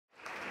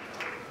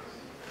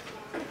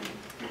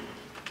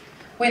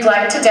We'd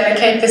like to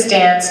dedicate this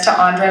dance to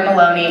Andre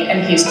Maloney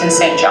and Houston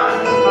St. John.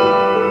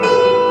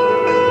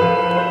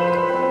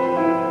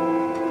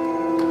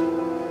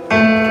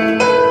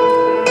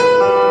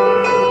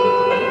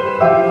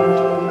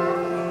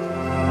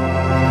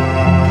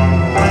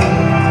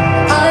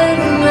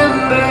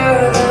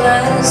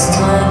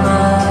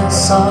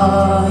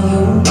 Saw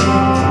you.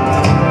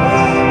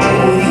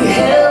 You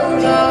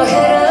held your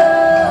head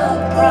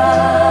up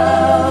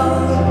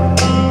proud.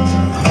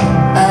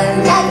 I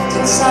laughed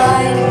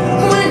inside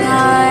when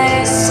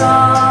I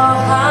saw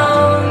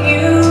how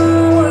you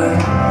were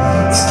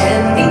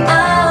standing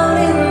out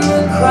in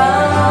the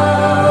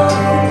crowd.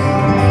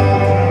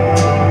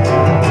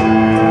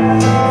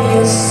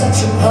 You're such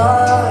a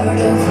part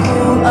of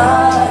who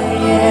I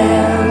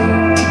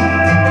am.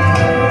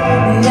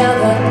 Now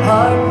that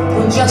part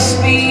will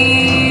just be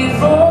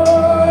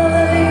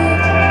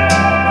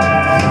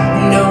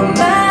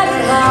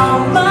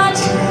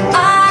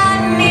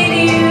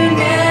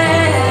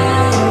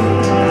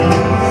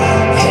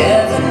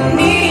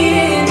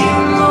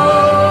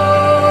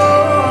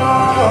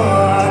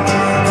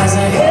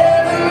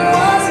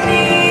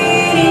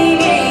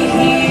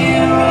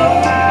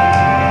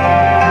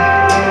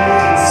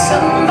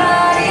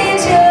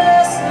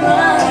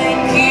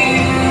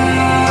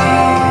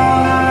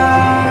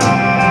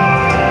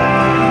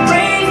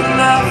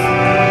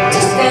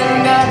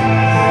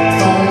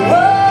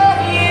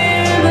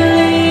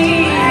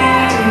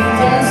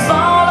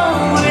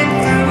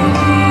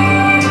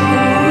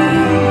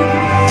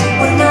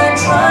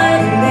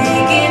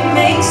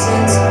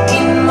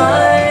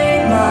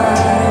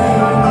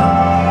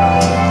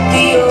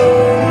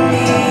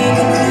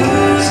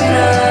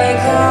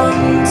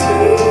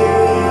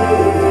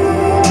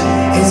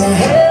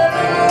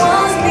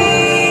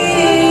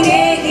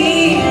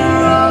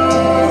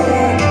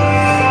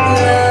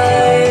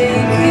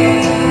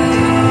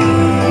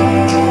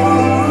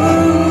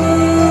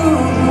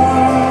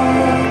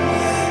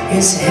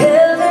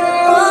heaven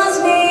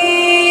was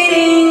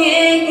needing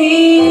a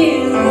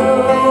hero,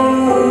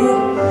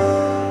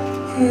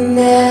 and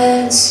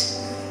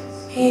that's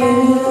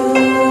you.